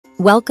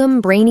Welcome,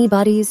 brainy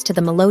buddies, to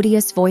the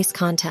melodious voice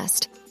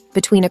contest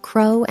between a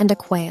crow and a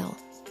quail.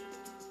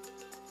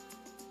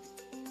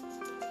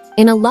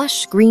 In a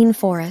lush green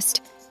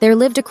forest, there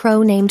lived a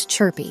crow named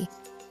Chirpy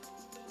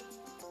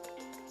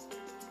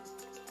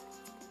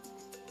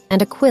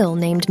and a quill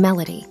named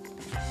Melody.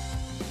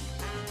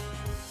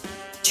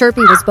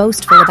 Chirpy was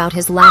boastful about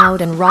his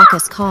loud and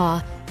raucous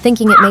caw,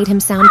 thinking it made him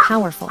sound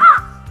powerful.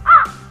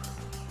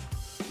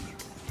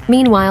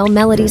 Meanwhile,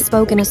 Melody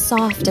spoke in a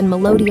soft and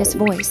melodious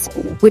voice,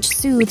 which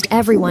soothed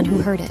everyone who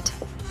heard it.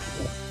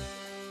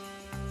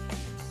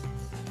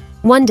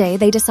 One day,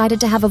 they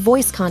decided to have a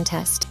voice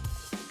contest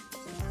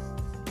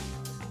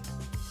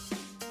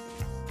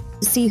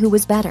to see who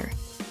was better.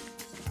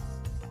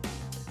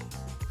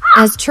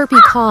 As Chirpy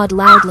cawed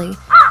loudly,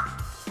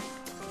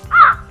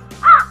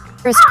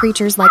 forest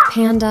creatures like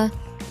panda,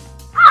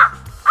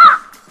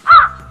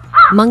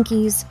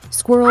 monkeys,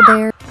 squirrel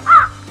bears,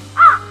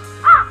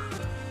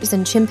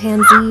 and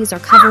chimpanzees are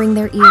covering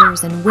their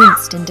ears and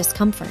winced in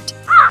discomfort.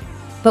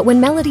 But when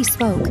Melody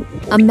spoke,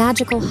 a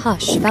magical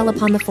hush fell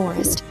upon the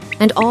forest,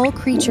 and all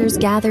creatures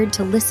gathered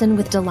to listen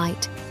with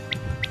delight.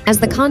 As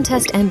the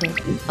contest ended,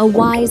 a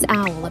wise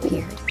owl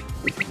appeared.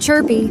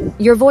 "Chirpy,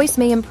 your voice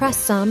may impress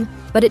some,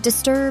 but it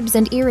disturbs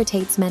and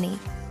irritates many.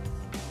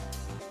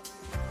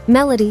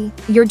 Melody,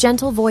 your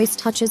gentle voice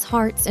touches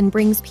hearts and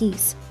brings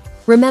peace.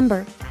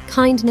 Remember,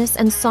 kindness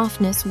and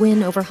softness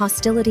win over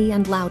hostility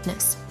and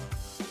loudness."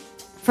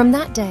 From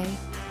that day,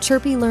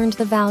 Chirpy learned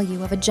the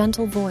value of a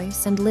gentle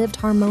voice and lived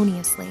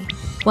harmoniously,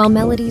 while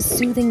Melody's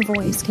soothing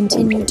voice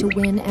continued to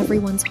win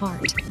everyone's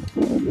heart.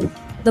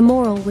 The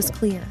moral was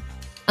clear.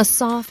 A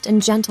soft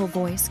and gentle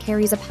voice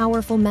carries a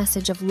powerful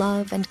message of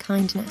love and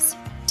kindness,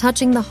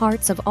 touching the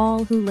hearts of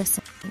all who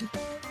listen.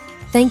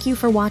 Thank you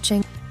for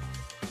watching.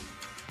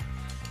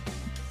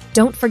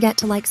 Don't forget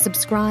to like,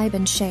 subscribe,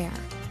 and share.